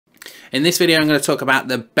In this video I'm going to talk about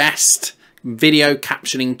the best video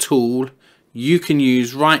captioning tool you can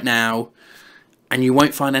use right now, and you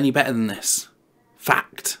won't find any better than this.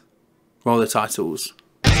 Fact. Roll the titles.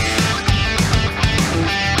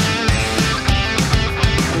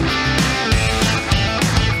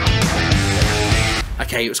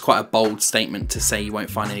 Okay, it was quite a bold statement to say you won't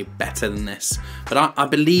find any better than this, but I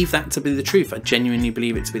believe that to be the truth. I genuinely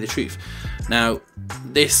believe it to be the truth. Now,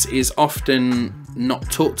 this is often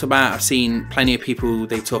not talked about. I've seen plenty of people,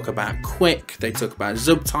 they talk about Quick, they talk about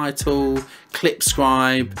Subtitle,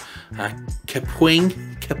 Clipscribe,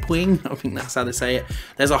 Captioning, I think that's how they say it.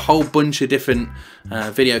 There's a whole bunch of different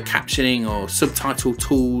video captioning or subtitle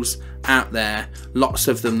tools out there, lots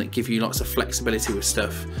of them that give you lots of flexibility with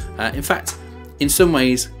stuff. In fact, in some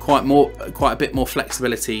ways, quite a bit more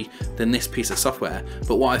flexibility than this piece of software.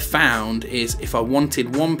 But what I found is if I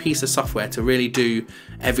wanted one piece of software to really do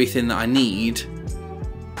everything that I need,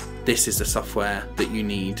 this is the software that you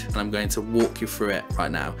need. And I'm going to walk you through it right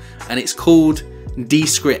now. And it's called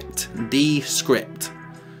Descript. Descript.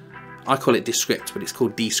 I call it Descript, but it's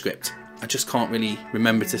called Descript. I just can't really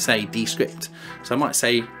remember to say Descript, so I might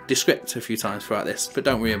say Descript a few times throughout this, but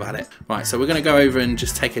don't worry about it. Right, so we're going to go over and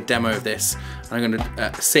just take a demo of this. I'm going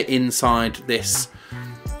to sit inside this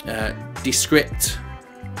Descript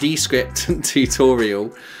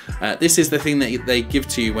tutorial. This is the thing that they give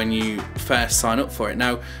to you when you first sign up for it.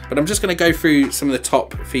 Now, but I'm just going to go through some of the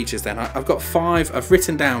top features then. I've got I've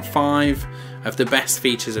written down 5 of the best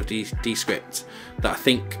features of Descript that I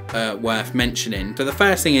think are worth mentioning. So the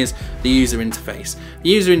first thing is the user interface. The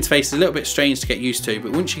user interface is a little bit strange to get used to,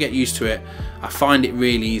 but once you get used to it, I find it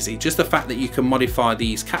really easy. Just the fact that you can modify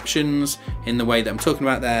these captions in the way that I'm talking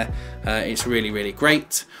about there, it's really, really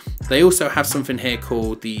great. They also have something here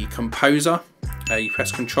called the Composer. You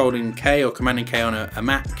press Control and K or Command and K on a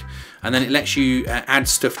Mac, and then it lets you add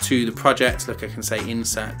stuff to the project. Look, I can say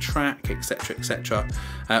insert track, etc, etc.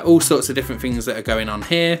 All sorts of different things that are going on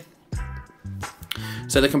here.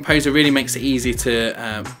 So the Composer really makes it easy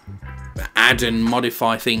to add and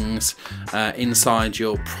modify things inside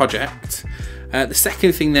your project. The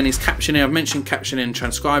second thing then is captioning. I've mentioned captioning and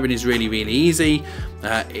transcribing is really, really easy.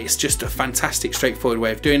 It's just a fantastic, straightforward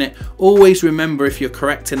way of doing it. Always remember, if you're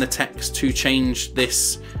correcting the text, to change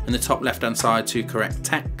this in the top left hand side to correct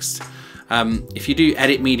text. If you do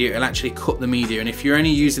edit media, it'll actually cut the media, and if you're only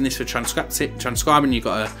using this for transcribing, you've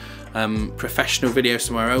got a professional video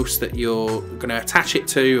somewhere else that you're going to attach it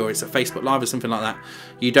to, or it's a Facebook Live or something like that,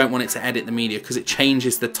 you don't want it to edit the media because it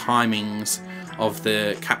changes the timings of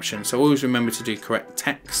the caption. So always remember to do correct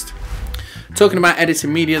text. Talking about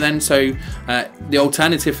editing media then, so the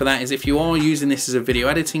alternative for that is if you are using this as a video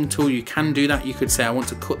editing tool, you can do that. You could say I want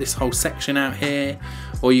to cut this whole section out here,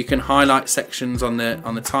 or you can highlight sections on the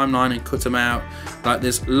timeline and cut them out. Like,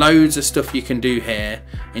 there's loads of stuff you can do here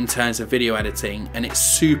in terms of video editing, and it's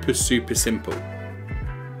super, super simple.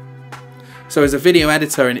 So as a video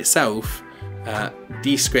editor in itself,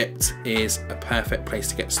 Descript is a perfect place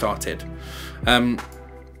to get started.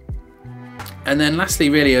 And then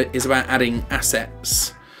lastly really is about adding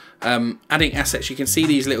assets. Adding assets, you can see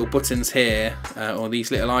these little buttons here, or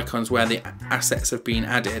these little icons where the assets have been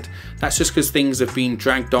added. That's just because things have been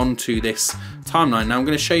dragged onto this timeline. Now I'm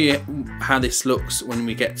going to show you how this looks when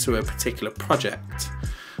we get to a particular project.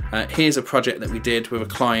 Here's a project that we did with a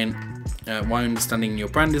client. Why understanding your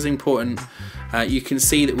brand is important. You can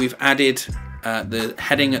see that we've added the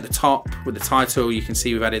heading at the top with the title. You can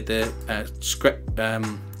see we've added the script,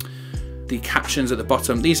 the captions at the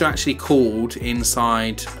bottom. These are actually called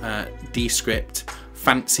inside Descript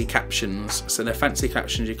fancy captions. So they're fancy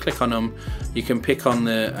captions. You click on them, you can pick on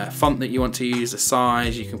the font that you want to use, the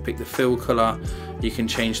size, you can pick the fill color, you can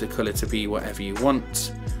change the color to be whatever you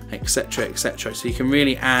want, etc, etc. So you can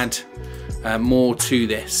really add more to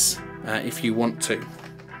this if you want to.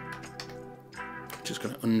 Just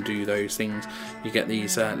going to undo those things. You get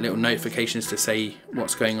these little notifications to say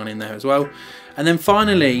what's going on in there as well. And then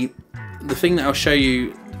finally, the thing that I'll show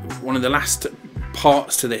you, one of the last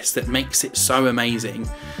parts to this that makes it so amazing,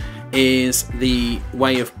 is the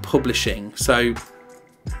way of publishing. So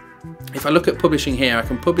if I look at publishing here, I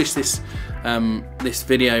can publish this this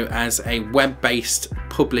video as a web-based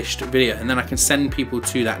published video, and then I can send people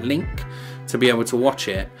to that link to be able to watch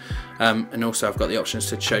it. And also I've got the options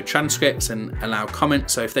to show transcripts and allow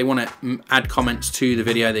comments, so if they want to add comments to the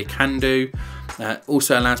video they can do.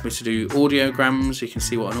 Also allows me to do audiograms. You can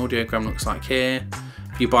see what an audiogram looks like here.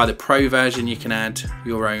 If you buy the Pro version, you can add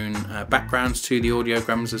your own backgrounds to the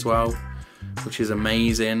audiograms as well, which is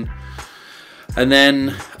amazing. And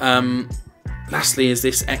then Lastly is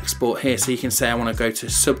this export here, so you can say I want to go to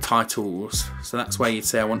subtitles, so that's where you'd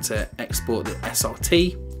say I want to export the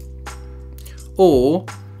SRT, or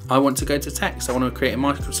I want to go to text, I want to create a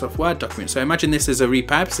Microsoft Word document. So imagine this as a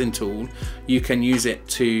repurposing tool. You can use it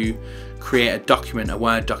to create a document, a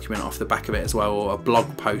Word document off the back of it as well, or a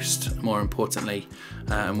blog post more importantly,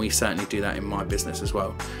 and we certainly do that in my business as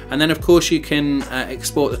well. And then of course you can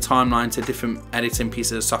export the timeline to different editing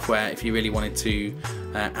pieces of software if you really wanted to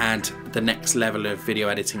add the next level of video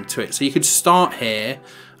editing to it. So you could start here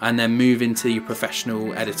and then move into your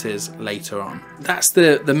professional editors later on. That's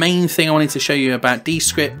the main thing I wanted to show you about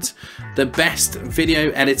Descript, the best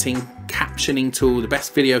video editing captioning tool, the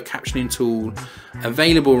best video captioning tool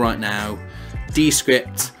available right now,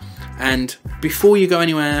 Descript. And before you go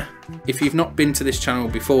anywhere, if you've not been to this channel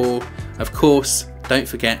before, of course, don't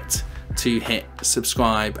forget to hit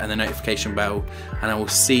subscribe and the notification bell, and I will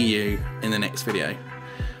see you in the next video.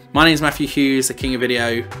 My name is Matthew Hughes, the King of Video,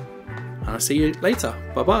 and I'll see you later.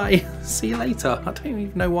 Bye bye. See you later. I don't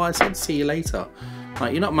even know why I said see you later.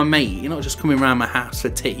 Like, you're not my mate, you're not just coming around my house for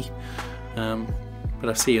tea. But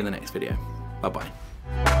I'll see you in the next video. Bye bye.